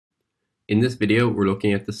In this video, we're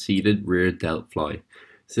looking at the seated rear delt fly.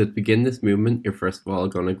 So to begin this movement, you're first of all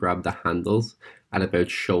going to grab the handles at about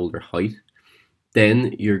shoulder height.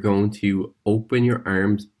 Then you're going to open your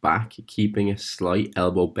arms back, keeping a slight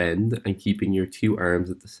elbow bend and keeping your two arms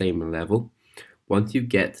at the same level. Once you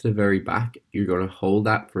get to the very back, you're going to hold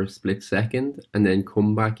that for a split second and then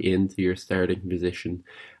come back into your starting position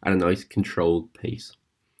at a nice controlled pace.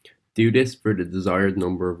 Do this for the desired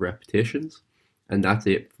number of repetitions, and that's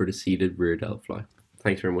it for the seated rear delt fly.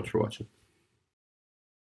 Thanks very much for watching.